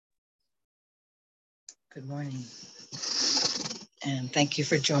Good morning, and thank you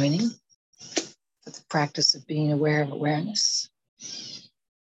for joining for the practice of being aware of awareness.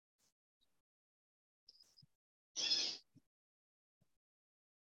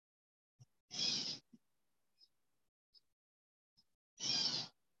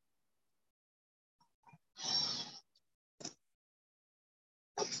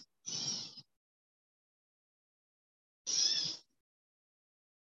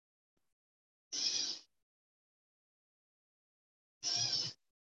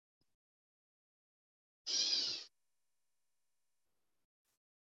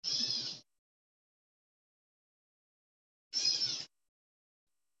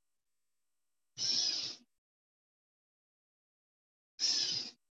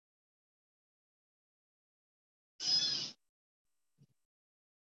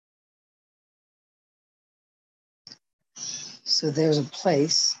 So there's a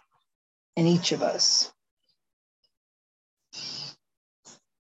place in each of us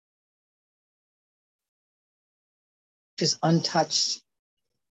which is untouched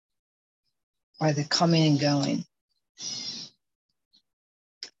by the coming and going,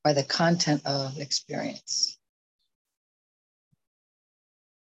 by the content of experience.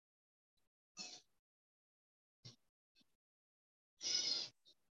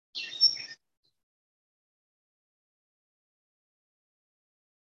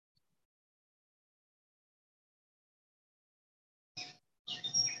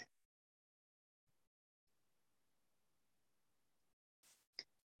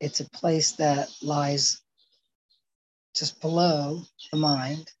 It's a place that lies just below the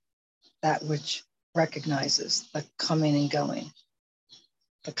mind, that which recognizes the coming and going,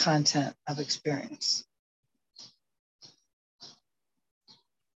 the content of experience.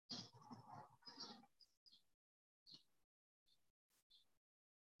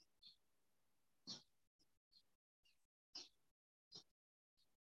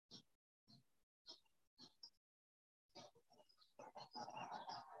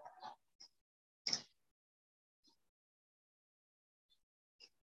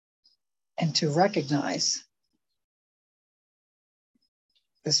 And to recognize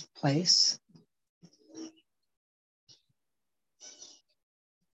this place,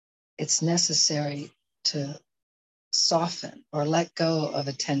 it's necessary to soften or let go of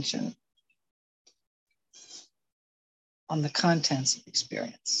attention on the contents of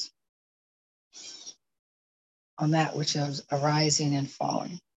experience, on that which is arising and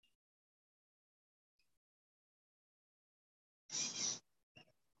falling.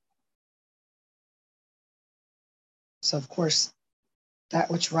 So, of course,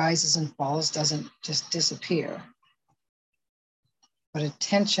 that which rises and falls doesn't just disappear, but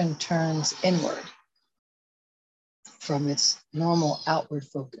attention turns inward from its normal outward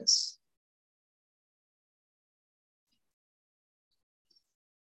focus.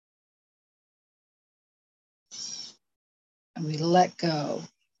 And we let go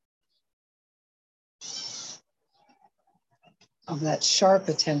of that sharp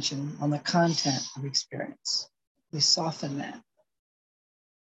attention on the content of experience. We soften that.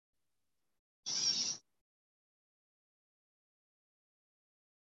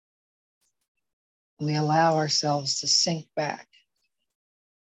 We allow ourselves to sink back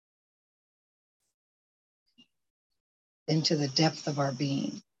into the depth of our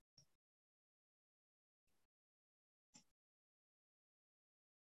being.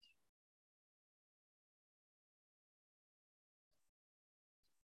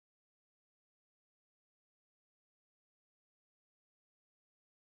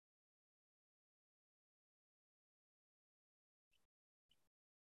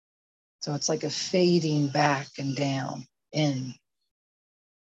 So it's like a fading back and down in,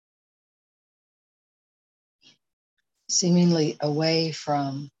 seemingly away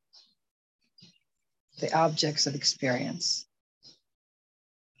from the objects of experience,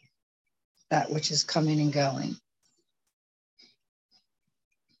 that which is coming and going,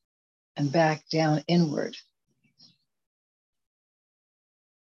 and back down inward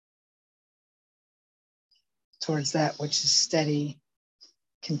towards that which is steady,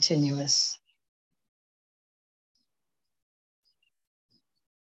 continuous,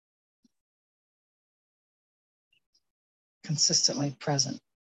 consistently present.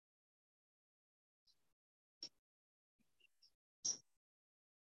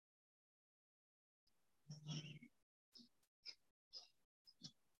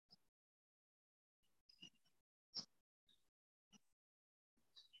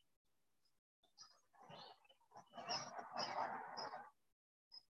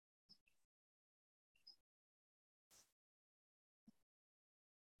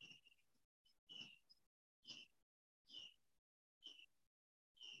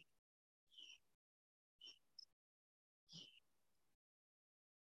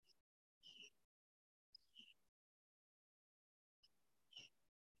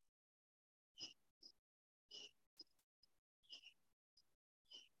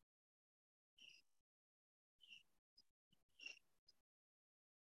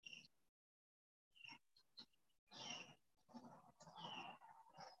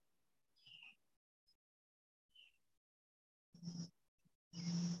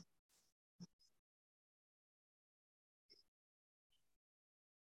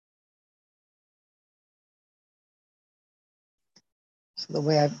 So the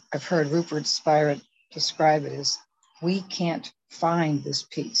way I've heard Rupert Spira describe it is, we can't find this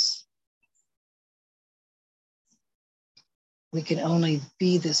peace. We can only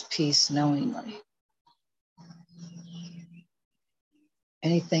be this peace knowingly.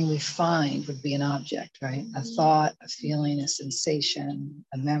 Anything we find would be an object, right? A thought, a feeling, a sensation,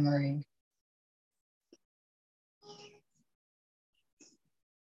 a memory.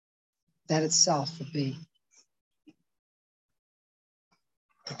 That itself would be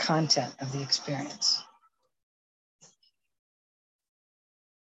the content of the experience.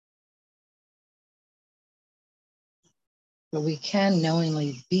 But we can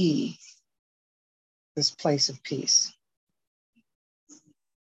knowingly be this place of peace.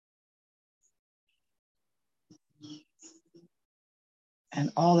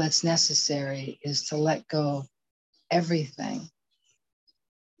 And all that's necessary is to let go of everything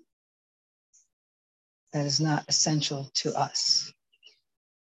that is not essential to us,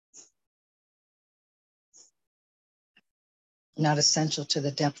 not essential to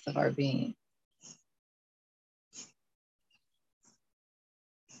the depth of our being.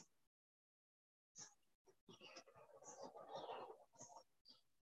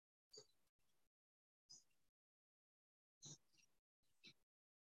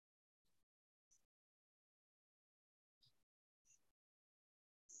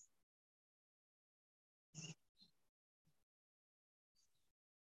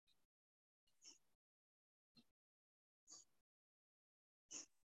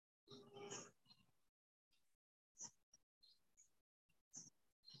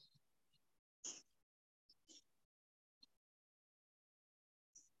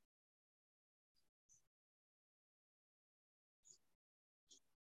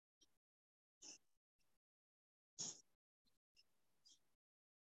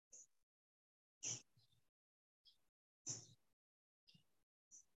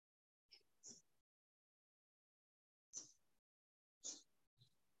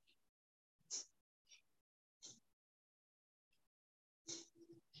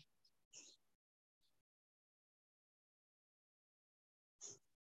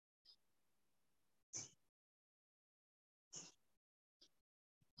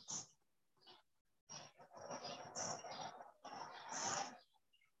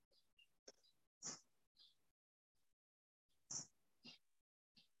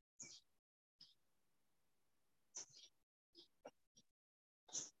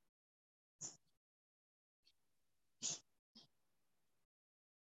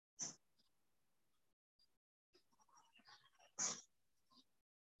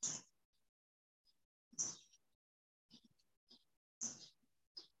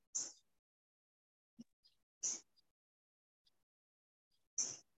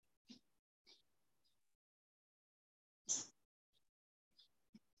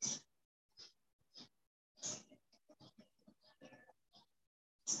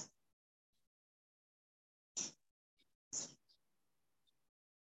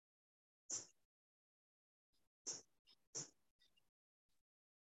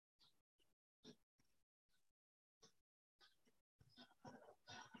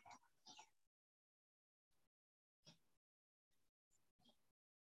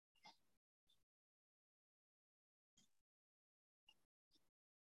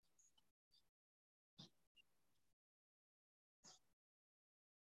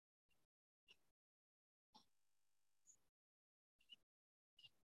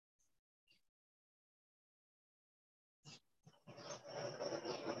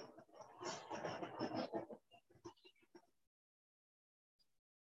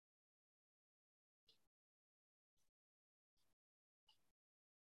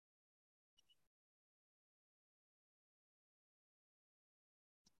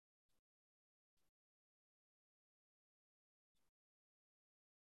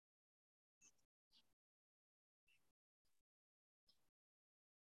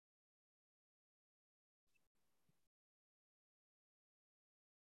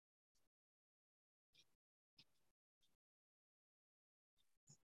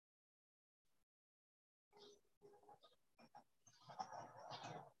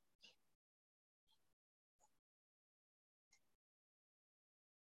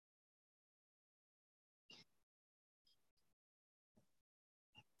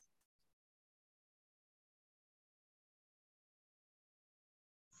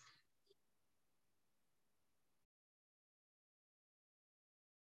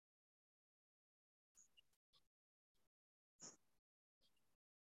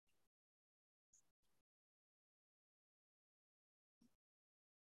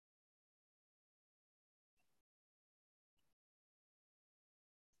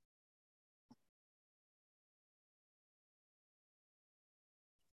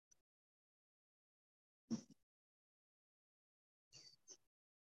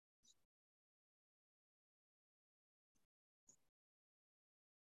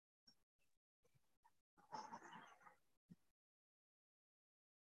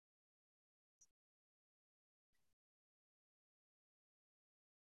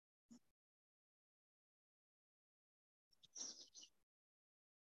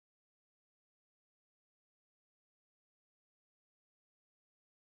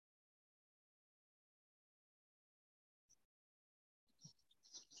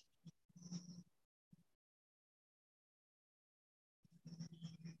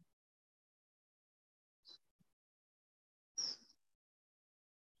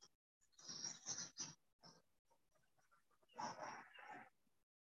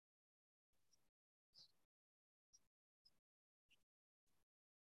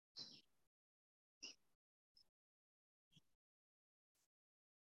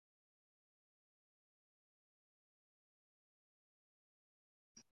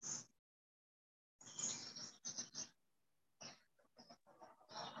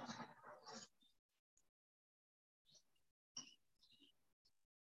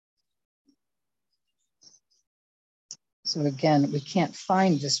 So again, we can't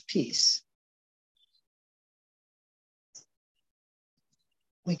find this peace.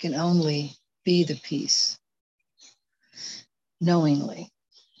 We can only be the peace knowingly.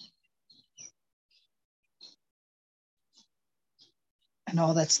 And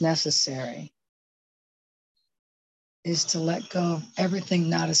all that's necessary is to let go of everything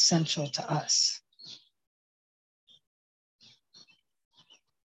not essential to us.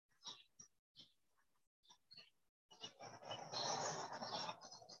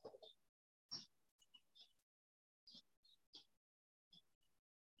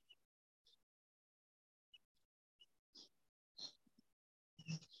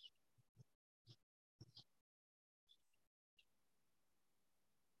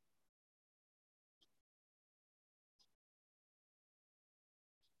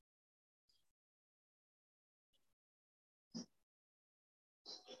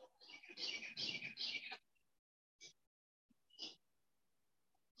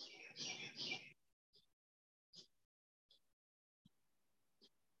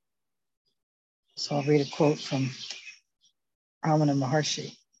 So I'll read a quote from Ramana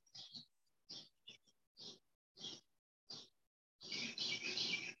Maharshi.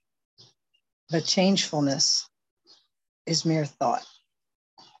 The changefulness is mere thought.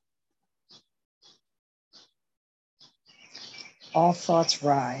 All thoughts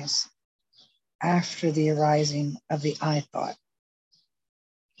rise after the arising of the I thought.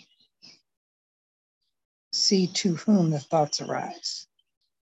 See to whom the thoughts arise.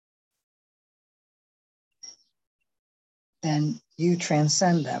 Then you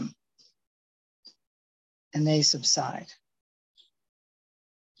transcend them and they subside.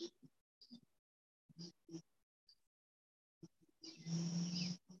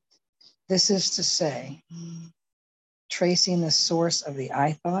 This is to say, tracing the source of the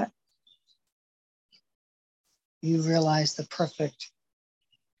I thought, you realize the perfect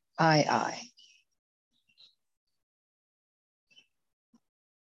I.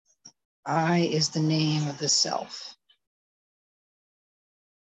 I is the name of the self.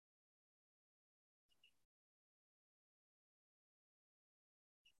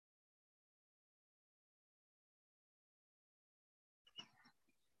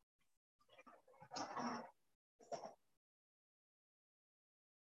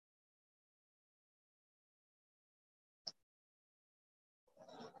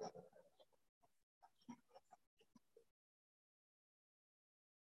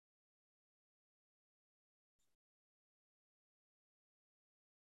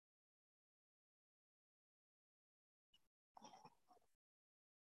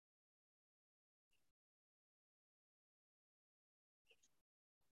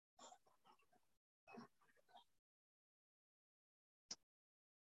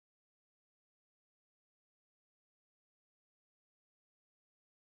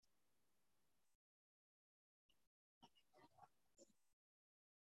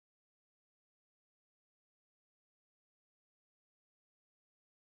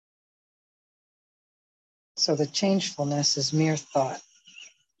 So the changefulness is mere thought.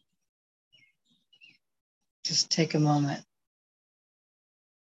 Just take a moment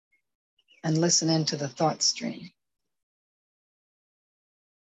and listen into the thought stream,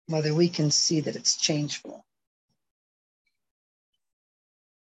 whether we can see that it's changeful.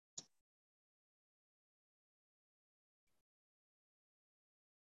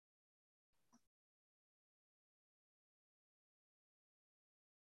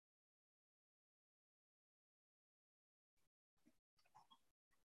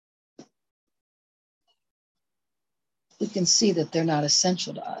 We can see that they're not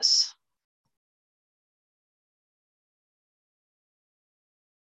essential to us.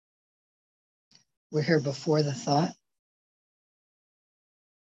 We're here before the thought.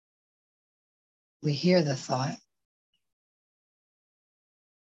 We hear the thought.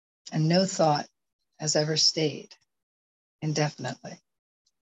 And no thought has ever stayed indefinitely.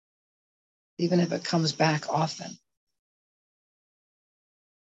 Even if it comes back often,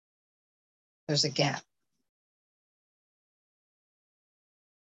 there's a gap.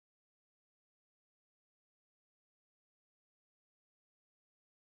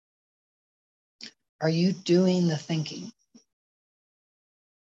 Are you doing the thinking?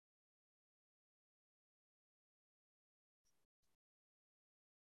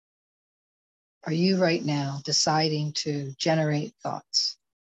 Are you right now deciding to generate thoughts?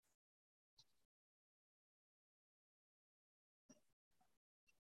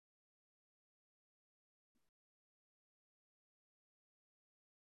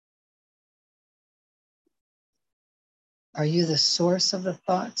 Are you the source of the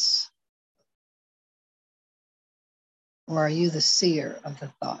thoughts? Or are you the seer of the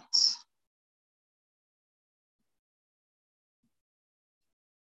thoughts?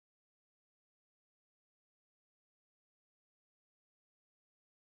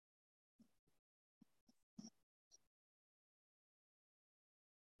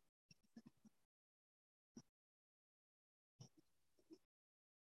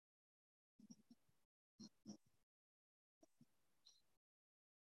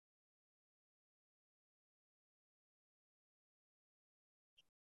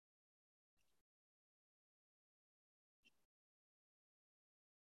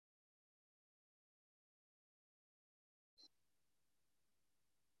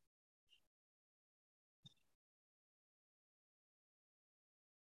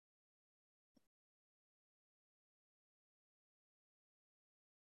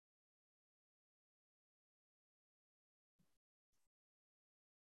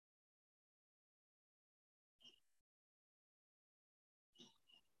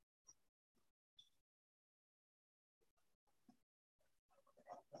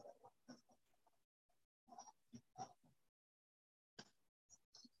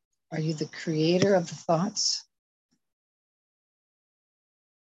 Are you the creator of the thoughts?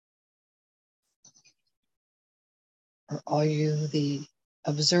 Or are you the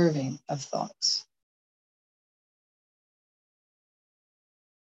observing of thoughts?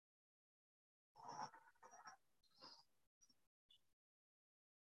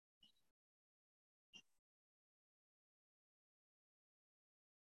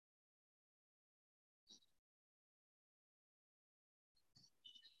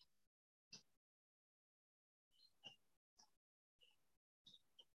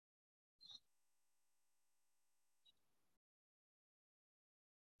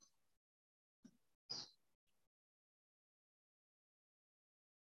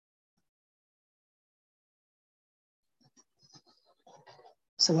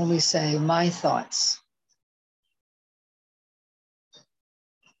 So when we say my thoughts,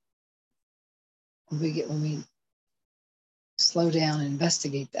 when we slow down and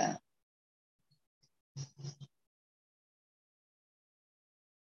investigate that,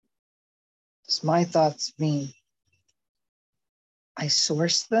 does my thoughts mean I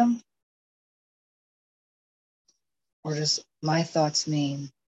source them? Or does my thoughts mean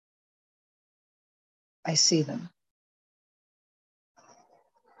I see them?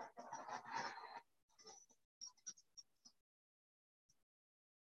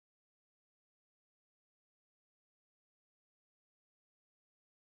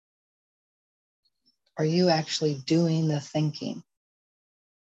 Are you actually doing the thinking?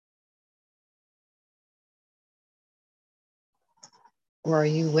 Or are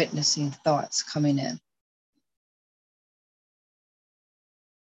you witnessing thoughts coming in?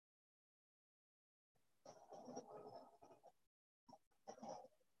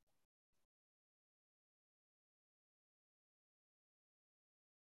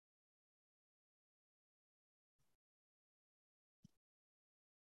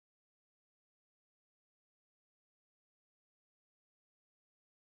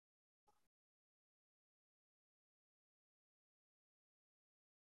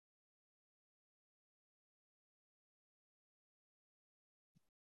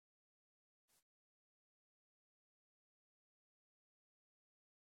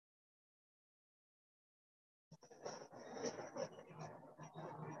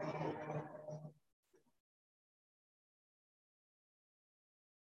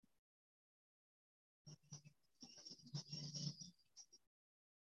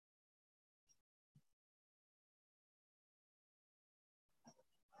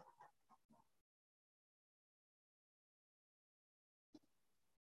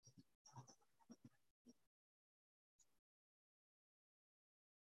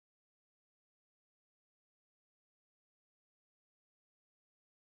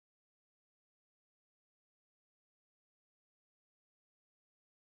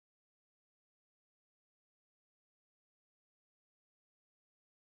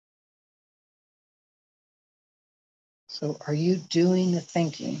 So are you doing the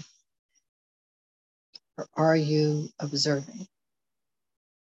thinking or are you observing?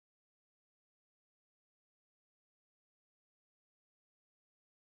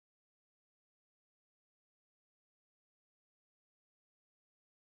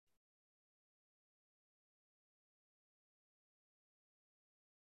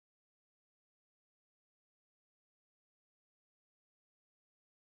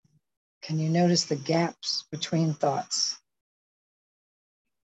 Can you notice the gaps between thoughts?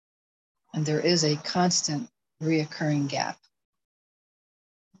 And there is a constant reoccurring gap.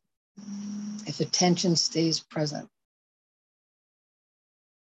 If attention stays present,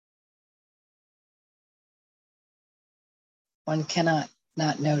 one cannot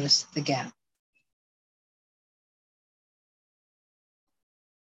not notice the gap.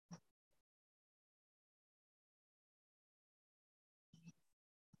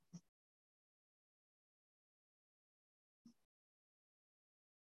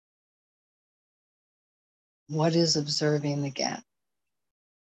 What is observing the gap?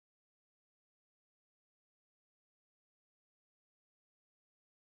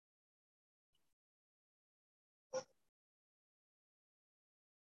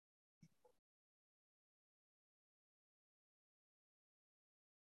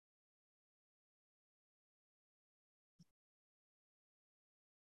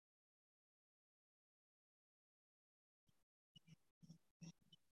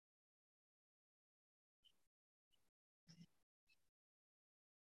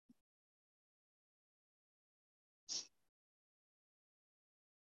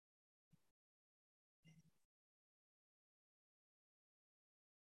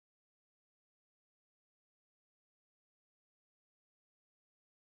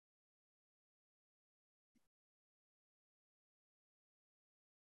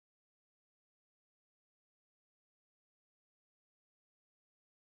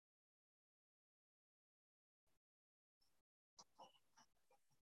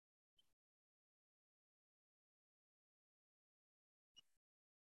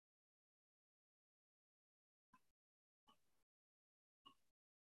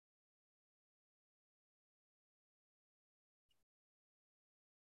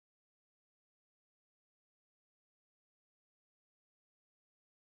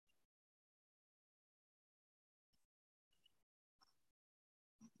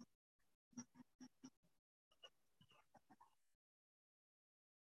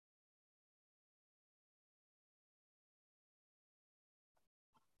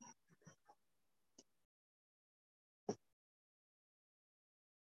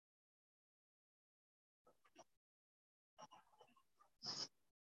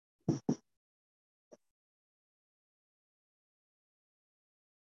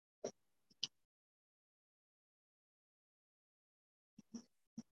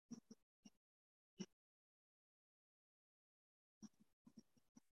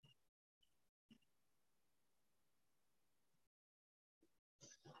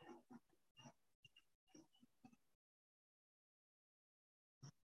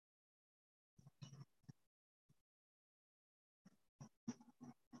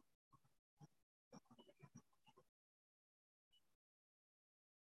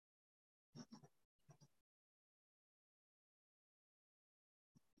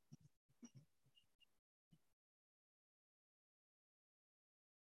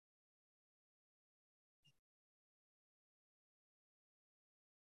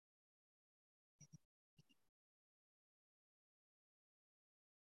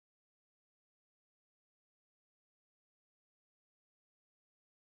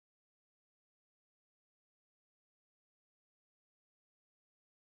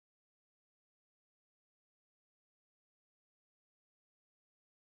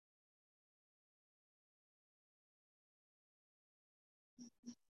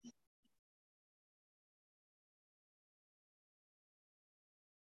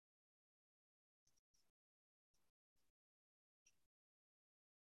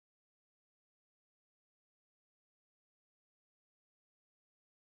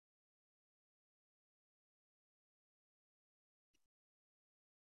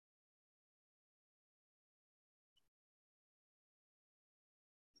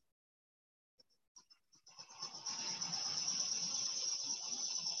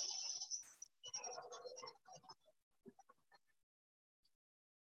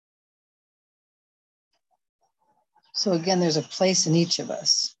 So again, there's a place in each of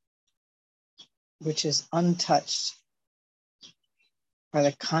us which is untouched by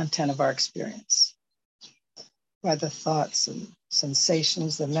the content of our experience, by the thoughts and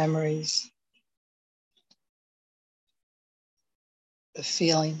sensations, the memories, the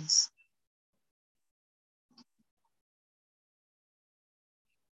feelings,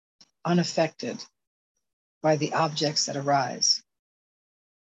 unaffected by the objects that arise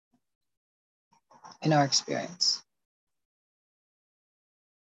in our experience.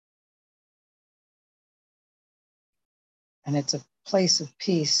 And it's a place of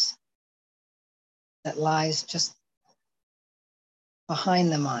peace that lies just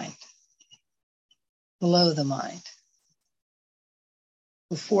behind the mind, below the mind,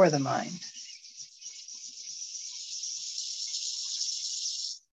 before the mind.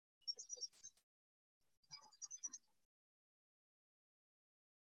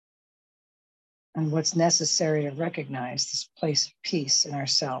 And what's necessary to recognize this place of peace in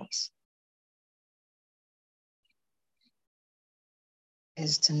ourselves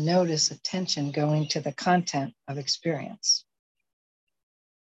is to notice attention going to the content of experience.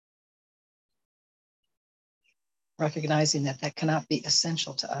 Recognizing that that cannot be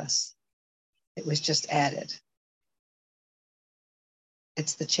essential to us. It was just added.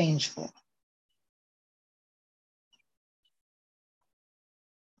 It's the changeful.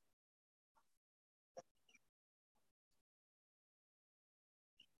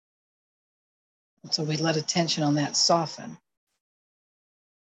 So we let attention on that soften.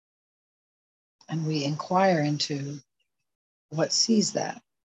 And we inquire into what sees that.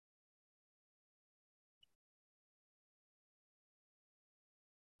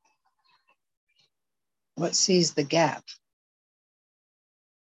 What sees the gap?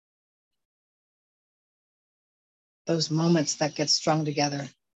 Those moments that get strung together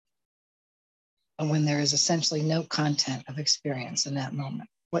and when there is essentially no content of experience in that moment.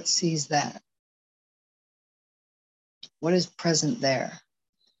 What sees that? What is present there?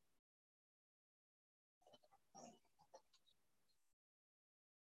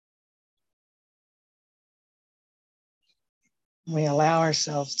 We allow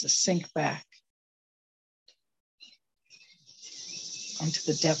ourselves to sink back into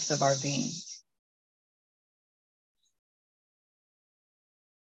the depth of our being.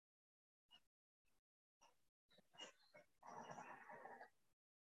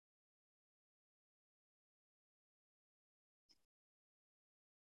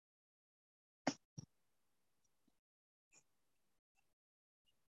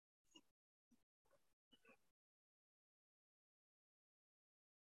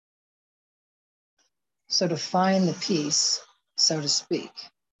 So to find the peace, so to speak,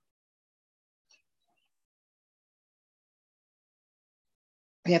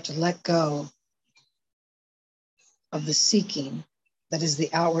 we have to let go of the seeking that is the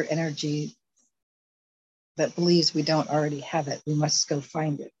outward energy that believes we don't already have it. We must go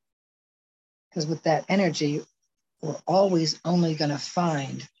find it. Because with that energy, we're always only going to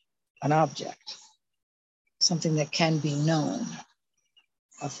find an object, something that can be known,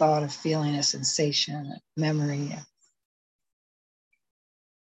 a thought, a feeling, a sensation, a memory.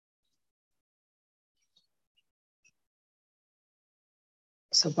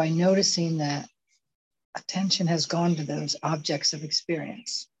 So by noticing that attention has gone to those objects of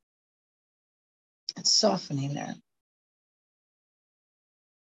experience, it's softening that.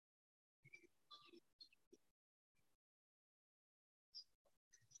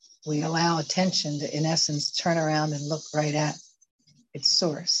 We allow attention to, in essence, turn around and look right at its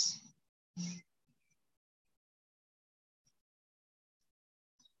source.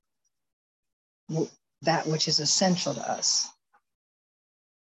 That which is essential to us.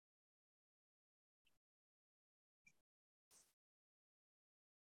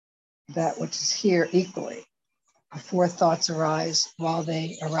 That which is here equally. Before thoughts arise, while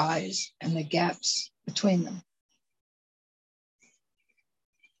they arise, and the gaps between them.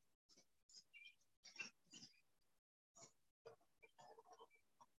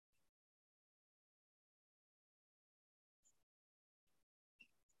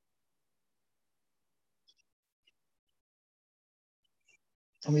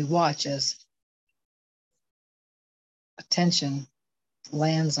 And we watch as attention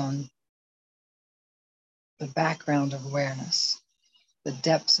lands on the background of awareness, the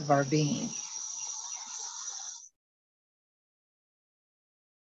depths of our being.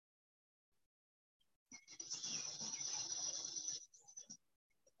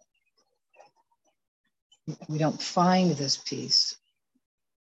 We don't find this peace.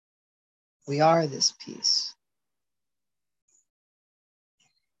 We are this peace.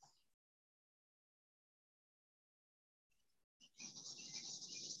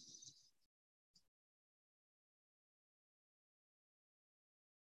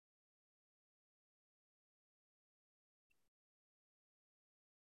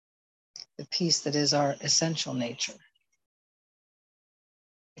 The peace that is our essential nature.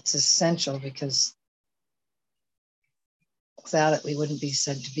 It's essential because without it, we wouldn't be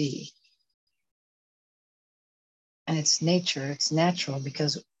said to be. And it's nature, it's natural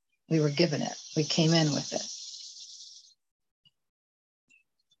because we were given it. We came in with it.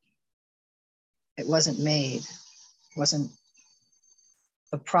 It wasn't made, it wasn't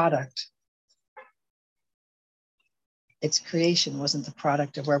the product. Its creation wasn't the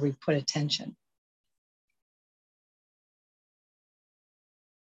product of where we put attention.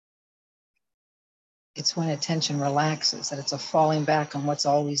 It's when attention relaxes that it's a falling back on what's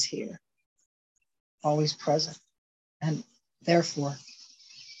always here, always present. And therefore,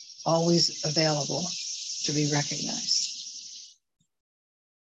 always available to be recognized.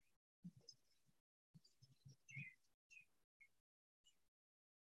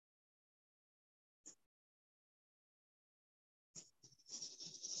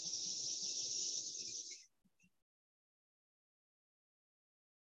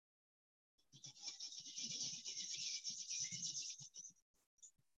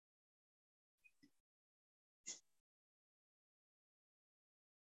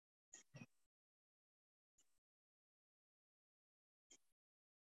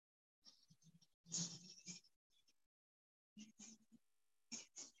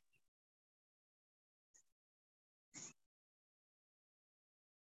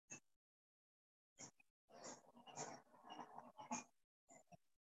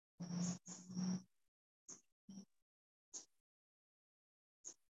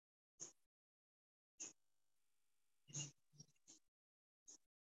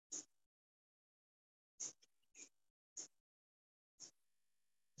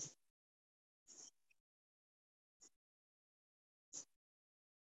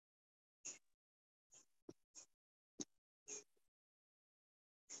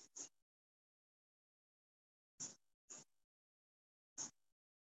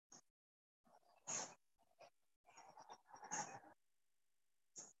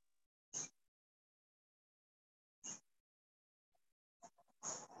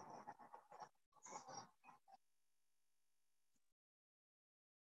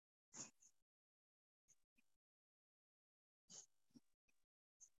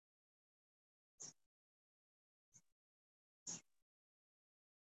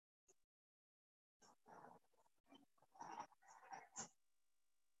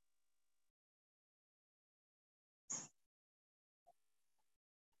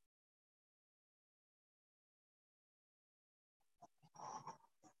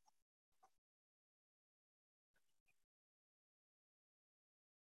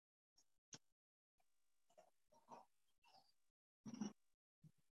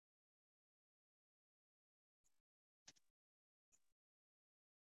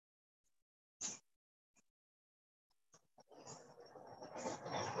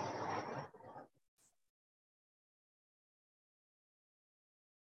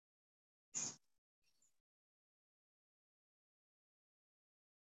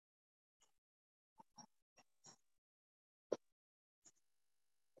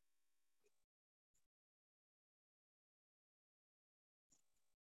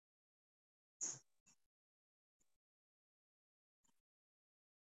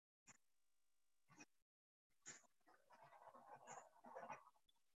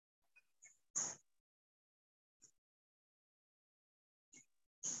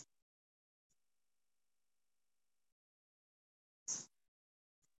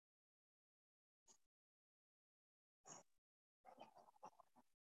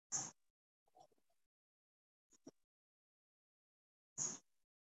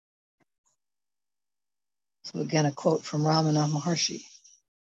 So again, a quote from Ramana Maharshi: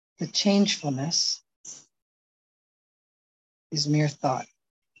 "The changefulness is mere thought.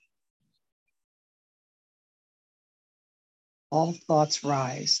 All thoughts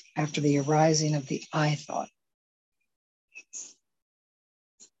rise after the arising of the I thought.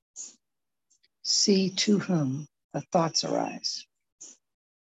 See to whom the thoughts arise.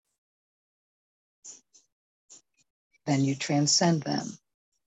 Then you transcend them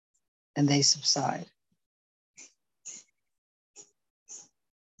and they subside."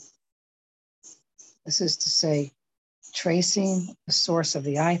 This is to say, tracing the source of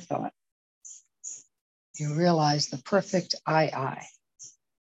the I thought, you realize the perfect I.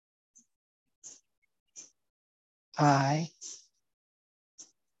 I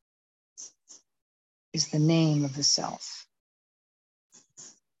is the name of the self.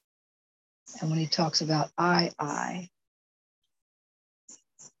 And when he talks about I,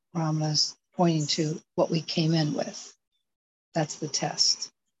 Ramana's pointing to what we came in with. That's the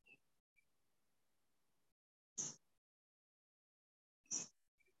test.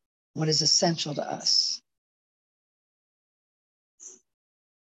 What is essential to us.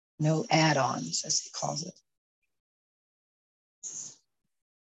 No add-ons, as he calls it.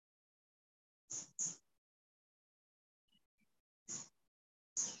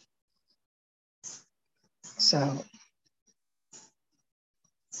 So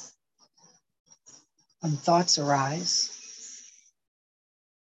when thoughts arise,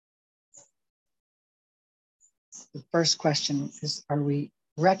 the first question is, are we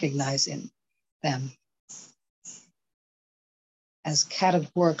recognizing them as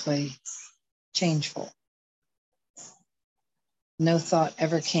categorically changeful, no thought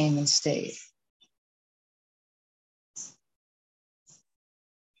ever came and stayed.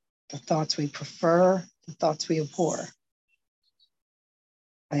 The thoughts we prefer, the thoughts we abhor,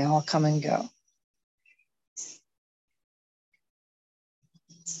 they all come and go.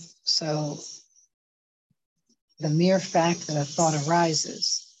 So the mere fact that a thought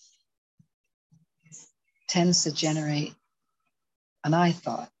arises tends to generate an I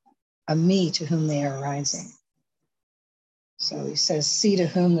thought, a me to whom they are arising. So he says, see to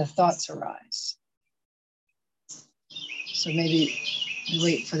whom the thoughts arise. So maybe we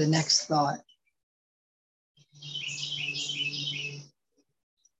wait for the next thought.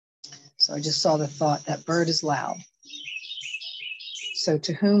 So I just saw the thought, that bird is loud. So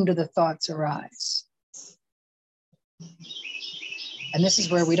to whom do the thoughts arise? And this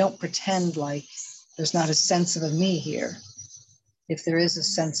is where we don't pretend like there's not a sense of a me here, if there is a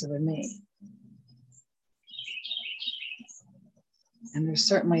sense of a me. And there's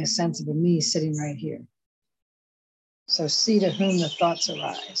certainly a sense of a me sitting right here. So see to whom the thoughts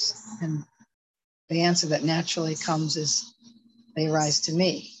arise. And the answer that naturally comes is they arise to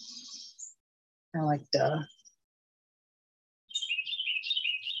me. Kind of like, duh.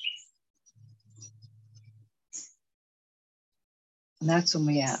 And that's when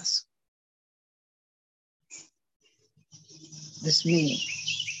we ask, this me,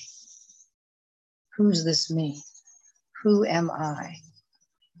 who's this me? Who am I?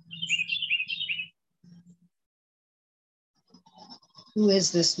 Who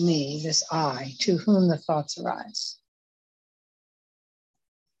is this me, this I, to whom the thoughts arise?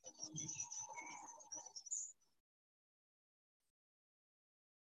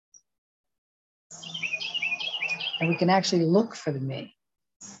 And we can actually look for the me.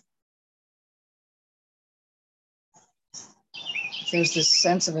 If there's this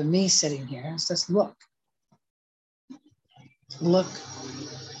sense of a me sitting here, let's just look. Look,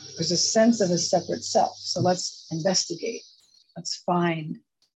 there's a sense of a separate self. So let's investigate. Let's find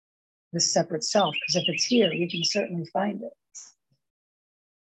this separate self, because if it's here, we can certainly find it.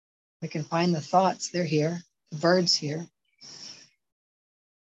 We can find the thoughts, they're here. The bird's here.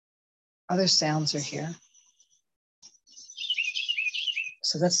 Other sounds are here.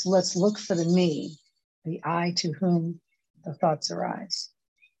 So let's look for the me, the I to whom the thoughts arise,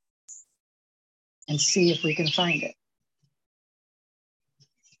 and see if we can find it.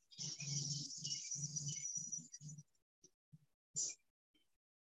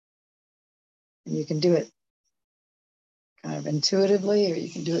 And you can do it kind of intuitively, or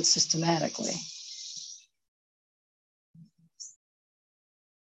you can do it systematically.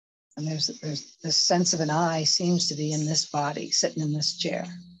 And there's this sense of an I seems to be in this body, sitting in this chair.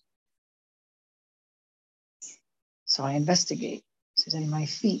 So I investigate. Is it in my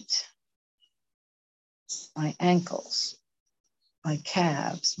feet, my ankles, my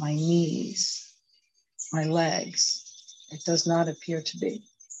calves, my knees, my legs? It does not appear to be.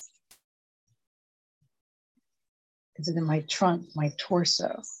 Is it in my trunk, my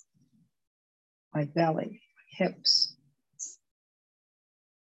torso, my belly, my hips,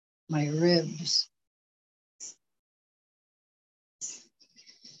 my ribs?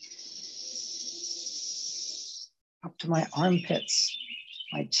 Up to my armpits,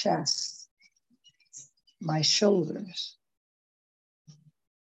 my chest, my shoulders?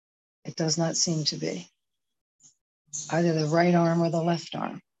 It does not seem to be. Either the right arm or the left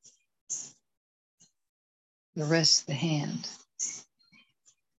arm, the wrist, the hand.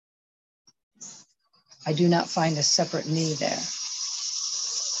 I do not find a separate me there.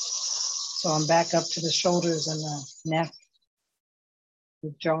 So I'm back up to the shoulders and the neck,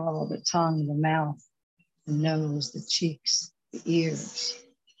 the jaw, the tongue, the mouth, the nose, the cheeks, the ears,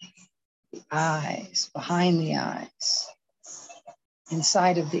 the eyes, behind the eyes,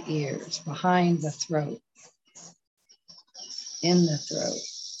 inside of the ears, behind the throat, in the throat,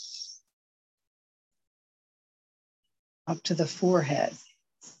 up to the forehead,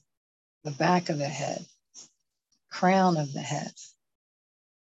 the back of the head, crown of the head.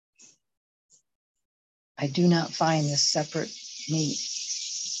 I do not find this separate me.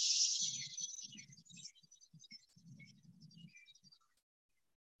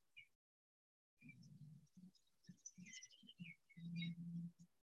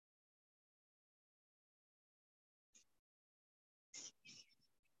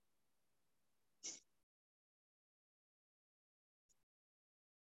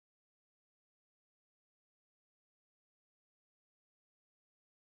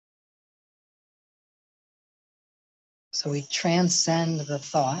 So we transcend the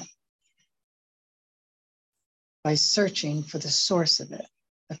thought by searching for the source of it,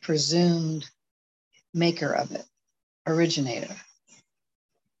 the presumed maker of it, originator.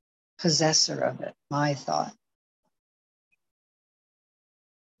 possessor of it, my thought.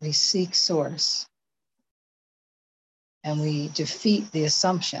 We seek source, and we defeat the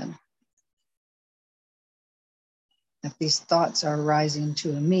assumption that these thoughts are arising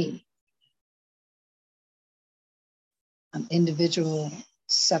to a me, an individual,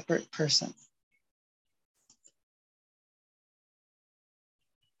 separate person.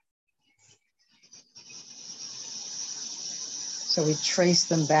 So we trace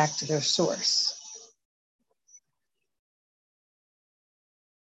them back to their source.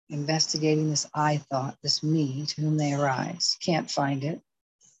 Investigating this I thought, this me, to whom they arise. Can't find it.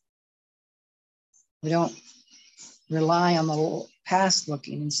 We don't rely on the past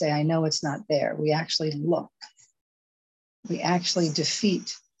looking and say, I know it's not there. We actually look. We actually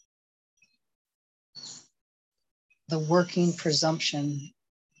defeat the working presumption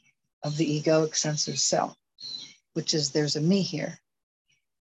of the egoic sense of self, which is there's a me here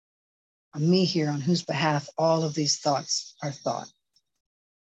on whose behalf all of these thoughts are thought.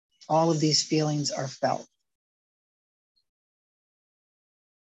 All of these feelings are felt.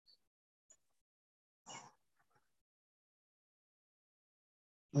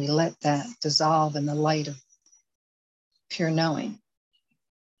 We let that dissolve in the light of pure knowing.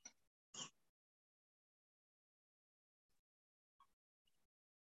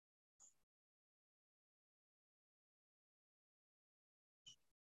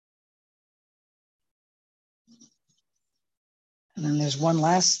 And then there's one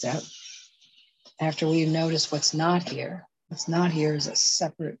last step. After we notice what's not here is a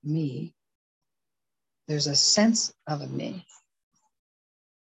separate me. There's a sense of a me.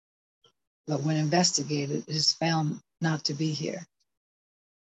 But when investigated, it is found not to be here,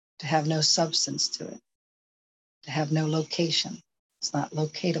 to have no substance to it, to have no location. It's not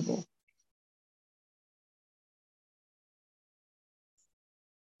locatable.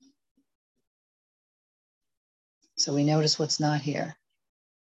 So we notice what's not here.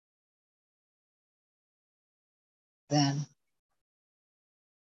 Then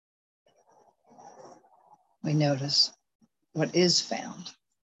we notice what is found,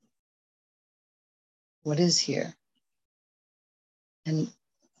 what is here, and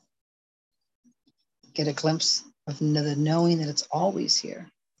get a glimpse of the knowing that it's always here,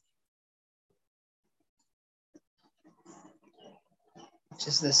 which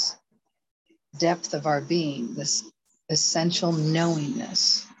is this depth of our being, this essential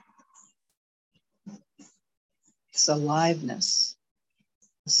knowingness, this aliveness,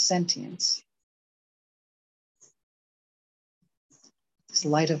 this sentience, this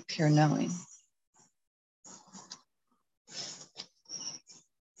light of pure knowing.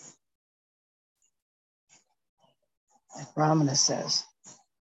 Like Ramana says,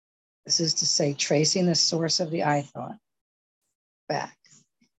 this is to say, tracing the source of the I thought back.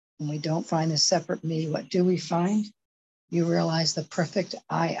 When we don't find the separate me, what do we find? You realize the perfect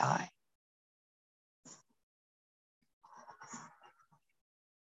I.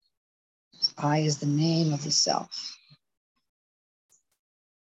 I is the name of the self.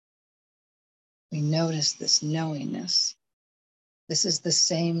 We notice this knowingness. This is the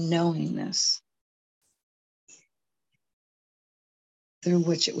same knowingness through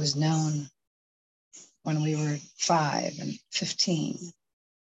which it was known when we were 5 and 15,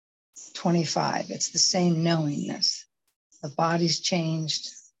 25. It's the same knowingness. The body's changed.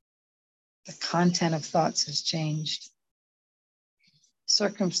 The content of thoughts has changed.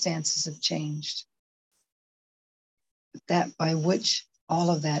 Circumstances have changed. But that by which all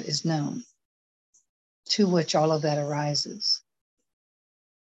of that is known, to which all of that arises.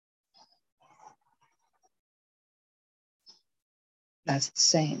 That's the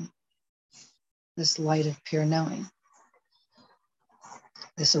same. This light of pure knowing,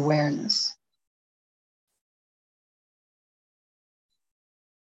 this awareness.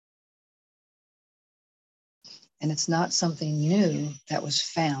 And it's not something new that was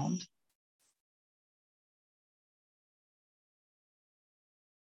found.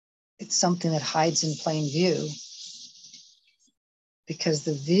 It's something that hides in plain view because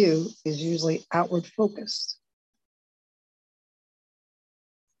the view is usually outward focused.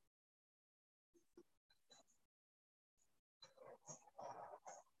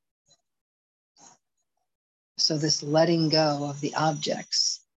 So this letting go of the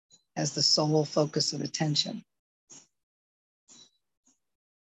objects as the sole focus of attention.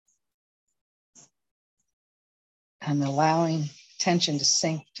 And allowing attention to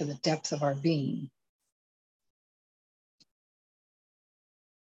sink to the depth of our being.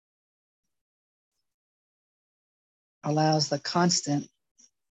 Allows the constant,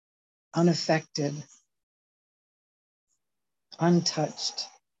 unaffected, untouched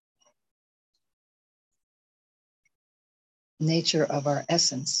nature of our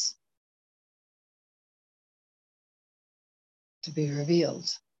essence to be revealed,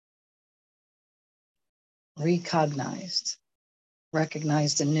 recognized,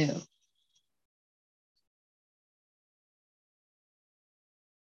 recognized anew.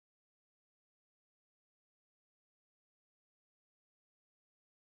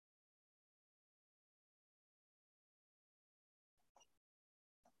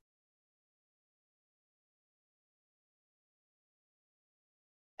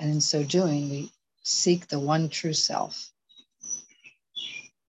 And in so doing, we seek the one true self.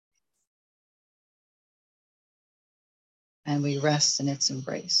 And we rest in its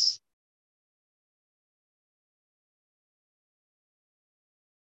embrace.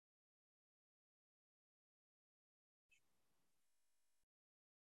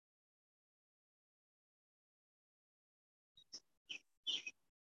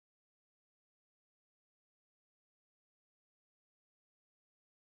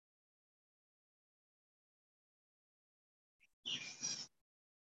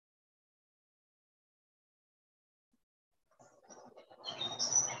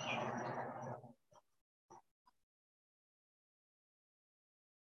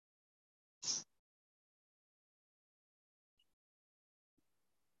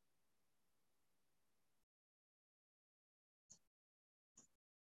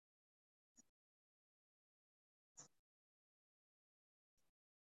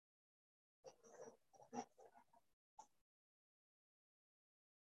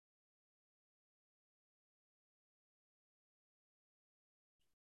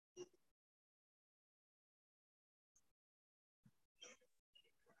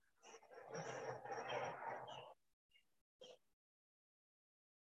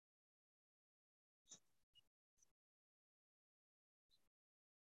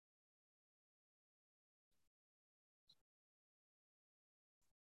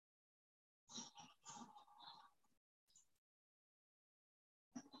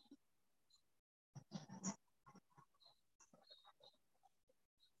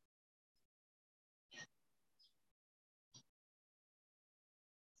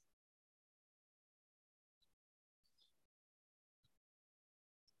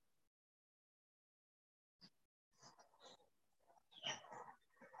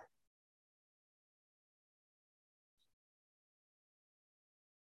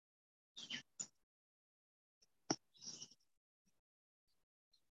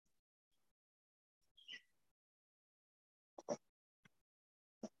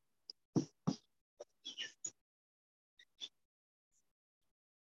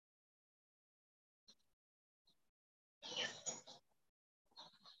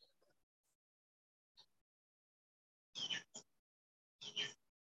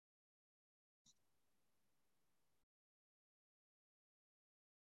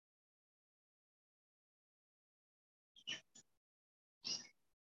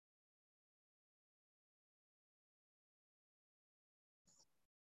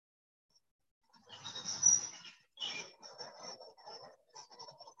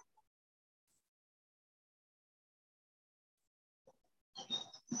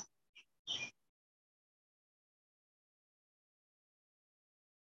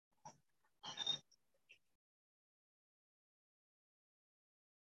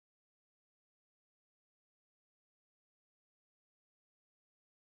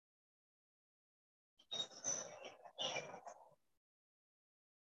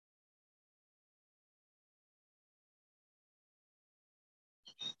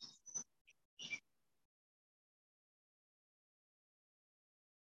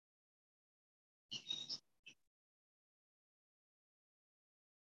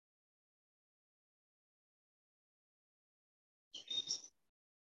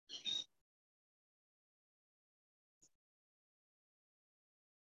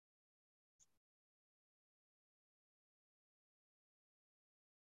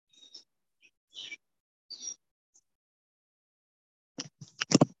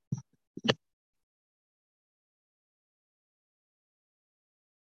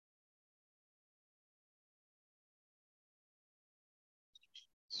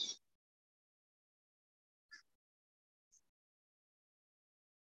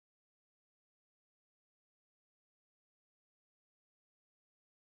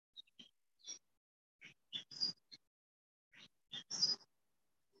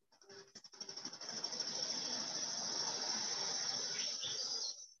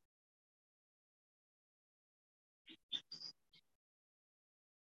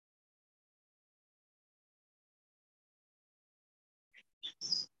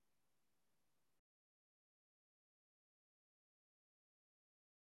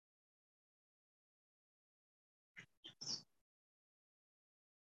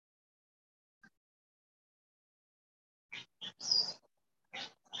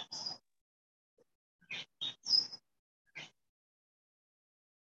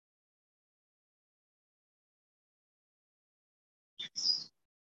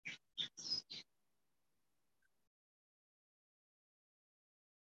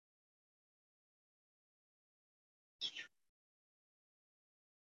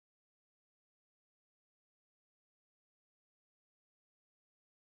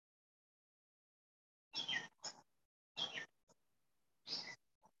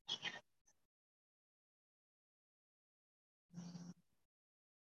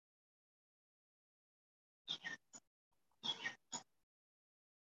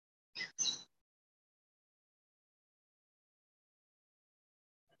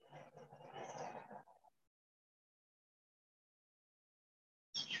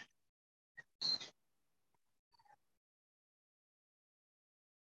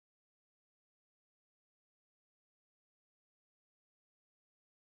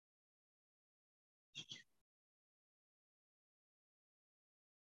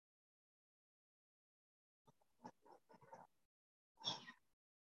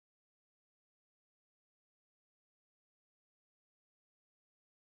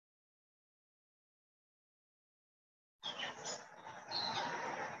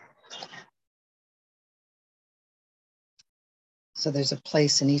 So there's a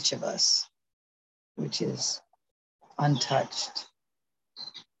place in each of us which is untouched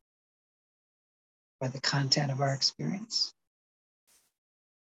by the content of our experience.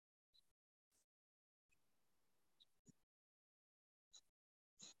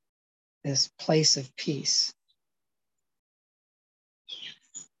 This place of peace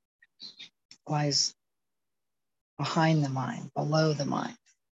lies behind the mind, below the mind,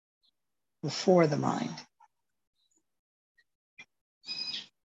 before the mind.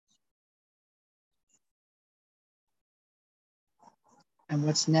 And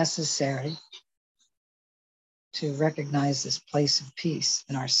what's necessary to recognize this place of peace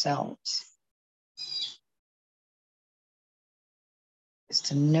in ourselves is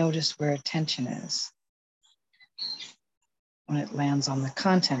to notice where attention is when it lands on the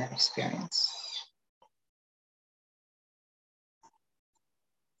content of experience.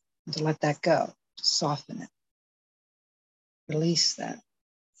 And to let that go, to soften it, release that,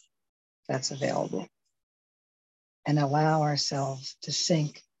 if that's available, and allow ourselves to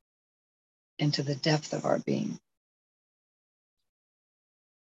sink into the depth of our being.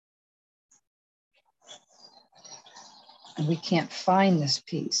 And we can't find this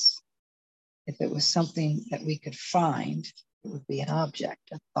peace. If it was something that we could find, it would be an object,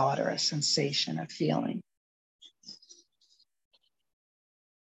 a thought, or a sensation, a feeling.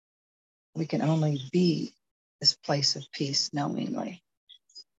 We can only be this place of peace knowingly.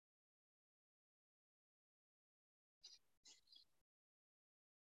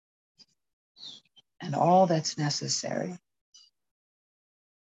 And all that's necessary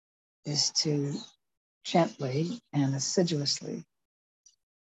is to gently and assiduously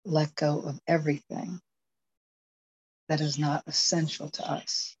let go of everything that is not essential to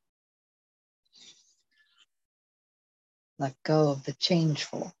us. Let go of the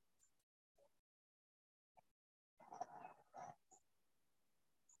changeful.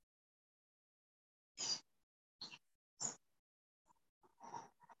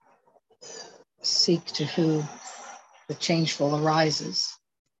 Seek to who the changeful arises.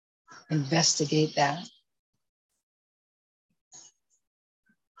 Investigate that.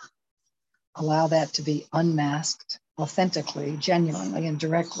 Allow that to be unmasked authentically, genuinely, and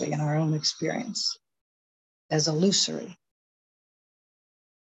directly in our own experience as illusory.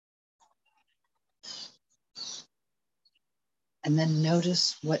 And then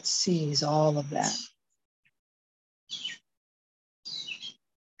notice what sees all of that.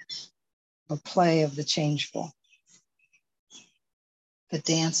 The play of the changeful, the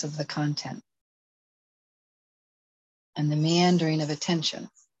dance of the content, and the meandering of attention,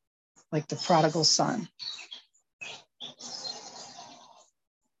 like the prodigal son,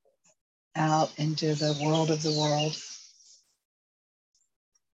 out into the world of the world,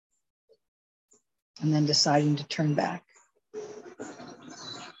 and then deciding to turn back,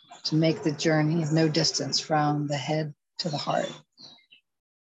 to make the journey of no distance from the head to the heart.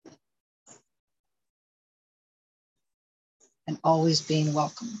 And always being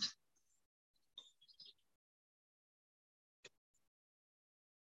welcomed.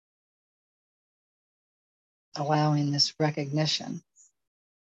 Allowing this recognition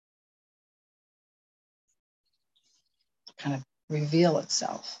to kind of reveal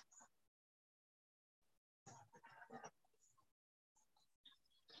itself.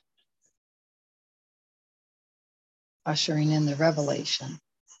 ushering in the revelation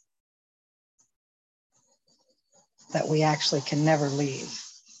that we actually can never leave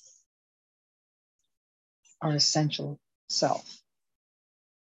our essential self,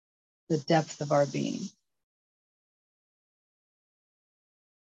 the depth of our being.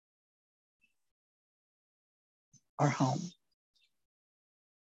 Our home.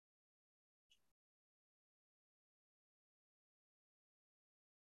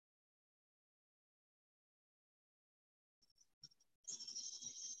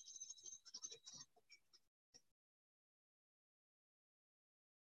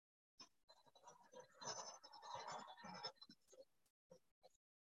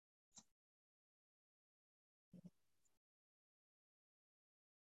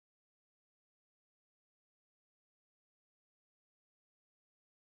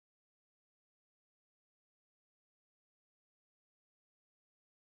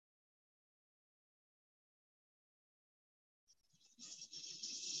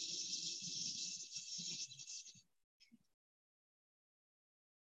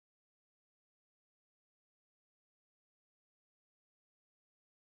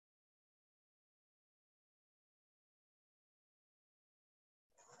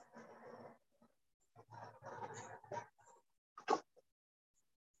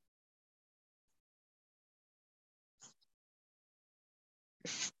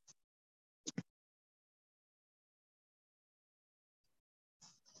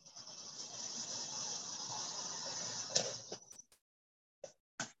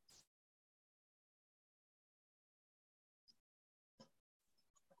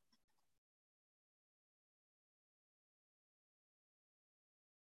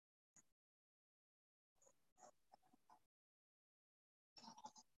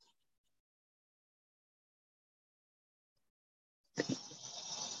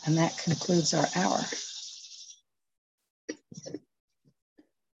 And that concludes our hour.